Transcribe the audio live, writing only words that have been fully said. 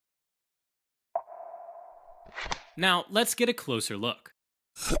Now, let's get a closer look.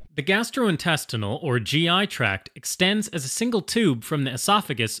 The gastrointestinal or GI tract extends as a single tube from the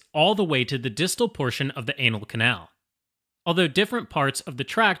esophagus all the way to the distal portion of the anal canal. Although different parts of the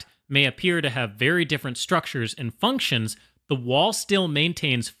tract may appear to have very different structures and functions, the wall still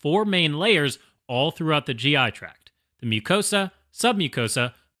maintains four main layers all throughout the GI tract: the mucosa,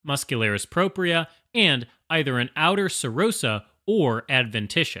 submucosa, muscularis propria, and either an outer serosa or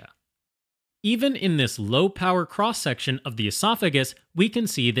adventitia. Even in this low-power cross-section of the esophagus, we can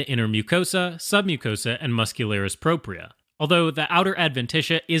see the inner mucosa, submucosa, and muscularis propria, although the outer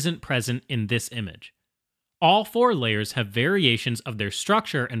adventitia isn't present in this image. All four layers have variations of their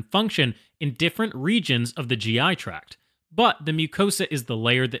structure and function in different regions of the GI tract, but the mucosa is the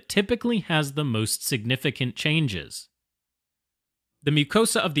layer that typically has the most significant changes. The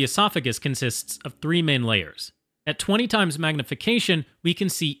mucosa of the esophagus consists of three main layers. At 20 times magnification, we can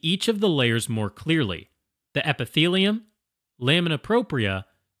see each of the layers more clearly: the epithelium, lamina propria,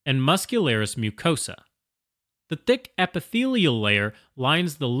 and muscularis mucosa. The thick epithelial layer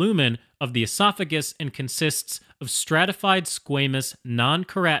lines the lumen of the esophagus and consists of stratified squamous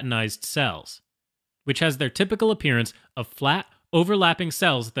non-keratinized cells, which has their typical appearance of flat, overlapping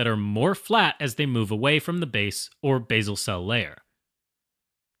cells that are more flat as they move away from the base or basal cell layer.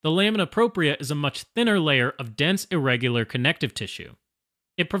 The lamina propria is a much thinner layer of dense, irregular connective tissue.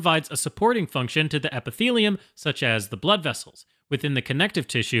 It provides a supporting function to the epithelium, such as the blood vessels within the connective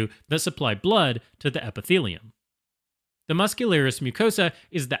tissue that supply blood to the epithelium. The muscularis mucosa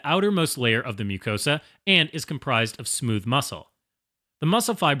is the outermost layer of the mucosa and is comprised of smooth muscle. The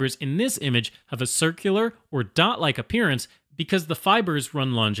muscle fibers in this image have a circular or dot-like appearance because the fibers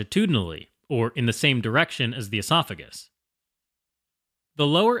run longitudinally, or in the same direction as the esophagus. The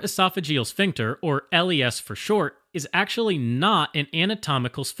lower esophageal sphincter, or LES for short, is actually not an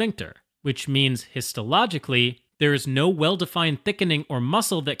anatomical sphincter, which means histologically there is no well-defined thickening or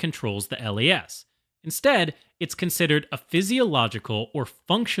muscle that controls the LES. Instead, it's considered a physiological or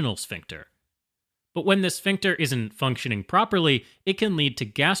functional sphincter. But when this sphincter isn't functioning properly, it can lead to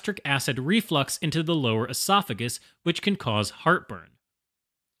gastric acid reflux into the lower esophagus, which can cause heartburn.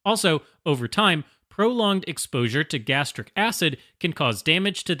 Also, over time, prolonged exposure to gastric acid can cause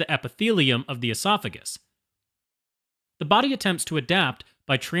damage to the epithelium of the esophagus. The body attempts to adapt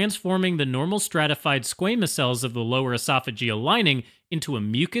by transforming the normal stratified squamous cells of the lower esophageal lining into a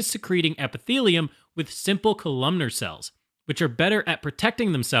mucus-secreting epithelium with simple columnar cells, which are better at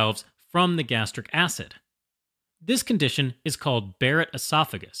protecting themselves from the gastric acid. This condition is called Barrett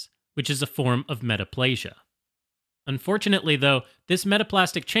esophagus, which is a form of metaplasia. Unfortunately, though, this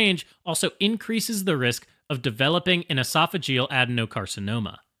metaplastic change also increases the risk of developing an esophageal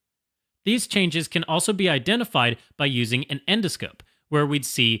adenocarcinoma. These changes can also be identified by using an endoscope, where we'd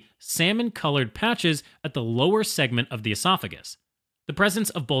see salmon-colored patches at the lower segment of the esophagus. The presence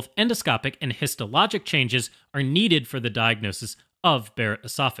of both endoscopic and histologic changes are needed for the diagnosis of Barrett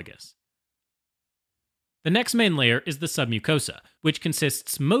esophagus. The next main layer is the submucosa, which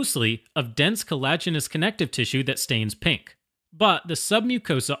consists mostly of dense collagenous connective tissue that stains pink. But the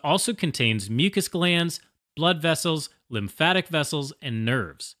submucosa also contains mucus glands, blood vessels, lymphatic vessels, and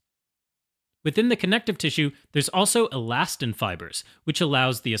nerves. Within the connective tissue, there's also elastin fibers, which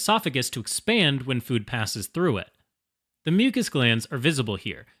allows the esophagus to expand when food passes through it. The mucus glands are visible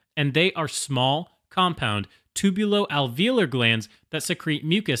here, and they are small, compound, tubuloalveolar glands that secrete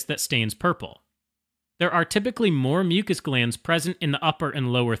mucus that stains purple. There are typically more mucus glands present in the upper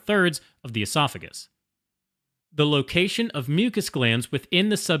and lower thirds of the esophagus. The location of mucus glands within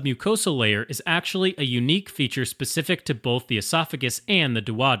the submucosal layer is actually a unique feature specific to both the esophagus and the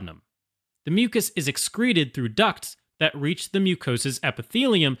duodenum. The mucus is excreted through ducts that reach the mucosa's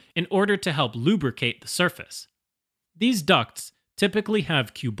epithelium in order to help lubricate the surface. These ducts typically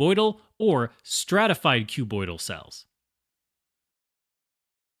have cuboidal or stratified cuboidal cells.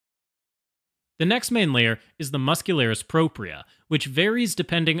 The next main layer is the muscularis propria, which varies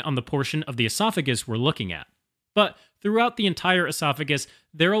depending on the portion of the esophagus we're looking at. But throughout the entire esophagus,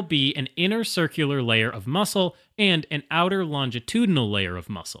 there'll be an inner circular layer of muscle and an outer longitudinal layer of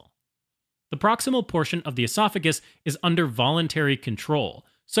muscle. The proximal portion of the esophagus is under voluntary control,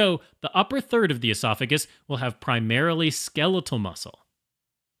 so the upper third of the esophagus will have primarily skeletal muscle.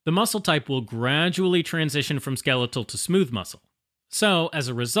 The muscle type will gradually transition from skeletal to smooth muscle. So, as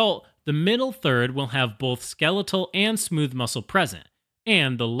a result, the middle third will have both skeletal and smooth muscle present,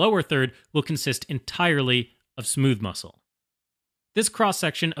 and the lower third will consist entirely of smooth muscle. This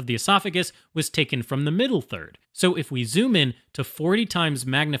cross-section of the esophagus was taken from the middle third, so if we zoom in to 40 times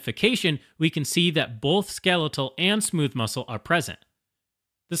magnification, we can see that both skeletal and smooth muscle are present.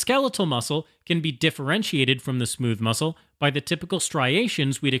 The skeletal muscle can be differentiated from the smooth muscle by the typical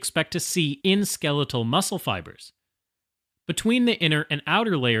striations we'd expect to see in skeletal muscle fibers. Between the inner and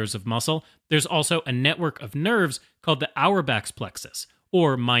outer layers of muscle, there's also a network of nerves called the Auerbach's plexus,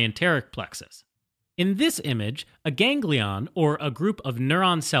 or myenteric plexus. In this image, a ganglion, or a group of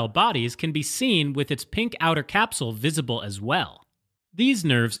neuron cell bodies, can be seen with its pink outer capsule visible as well. These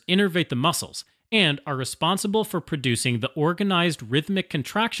nerves innervate the muscles and are responsible for producing the organized rhythmic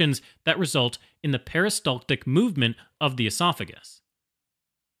contractions that result in the peristaltic movement of the esophagus.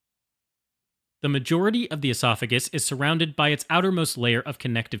 The majority of the esophagus is surrounded by its outermost layer of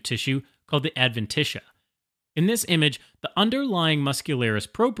connective tissue called the adventitia. In this image, the underlying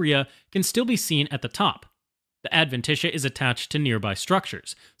muscularis propria can still be seen at the top. The adventitia is attached to nearby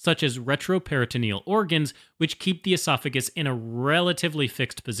structures, such as retroperitoneal organs, which keep the esophagus in a relatively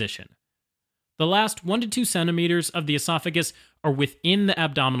fixed position. The last 1 to 2 centimeters of the esophagus are within the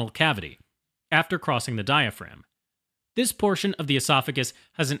abdominal cavity, after crossing the diaphragm. This portion of the esophagus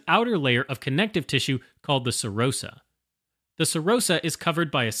has an outer layer of connective tissue called the serosa. The serosa is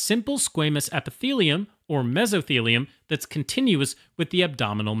covered by a simple squamous epithelium, or mesothelium, that's continuous with the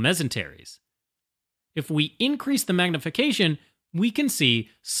abdominal mesenteries. If we increase the magnification, we can see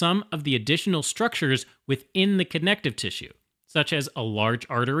some of the additional structures within the connective tissue, such as a large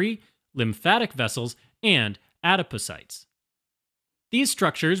artery, lymphatic vessels, and adipocytes. These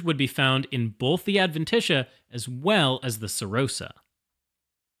structures would be found in both the adventitia as well as the serosa.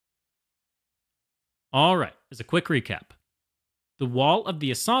 Alright, as a quick recap. The wall of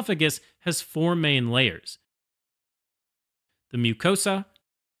the esophagus has 4 main layers: the mucosa,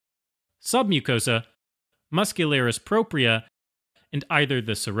 submucosa, muscularis propria, and either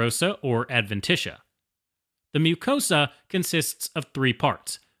the serosa or adventitia. The mucosa consists of 3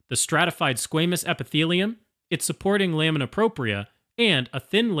 parts: the stratified squamous epithelium, its supporting lamina propria, and a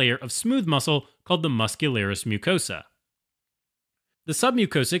thin layer of smooth muscle called the muscularis mucosa. The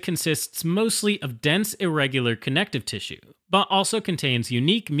submucosa consists mostly of dense, irregular connective tissue, but also contains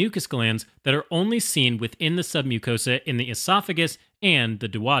unique mucus glands that are only seen within the submucosa in the esophagus and the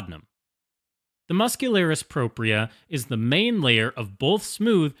duodenum. The muscularis propria is the main layer of both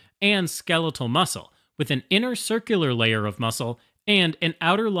smooth and skeletal muscle, with an inner circular layer of muscle and an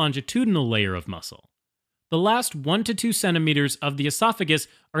outer longitudinal layer of muscle. The last 1 to 2 centimeters of the esophagus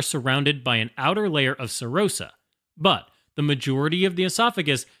are surrounded by an outer layer of serosa, but the majority of the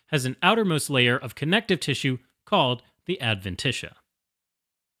esophagus has an outermost layer of connective tissue called the adventitia.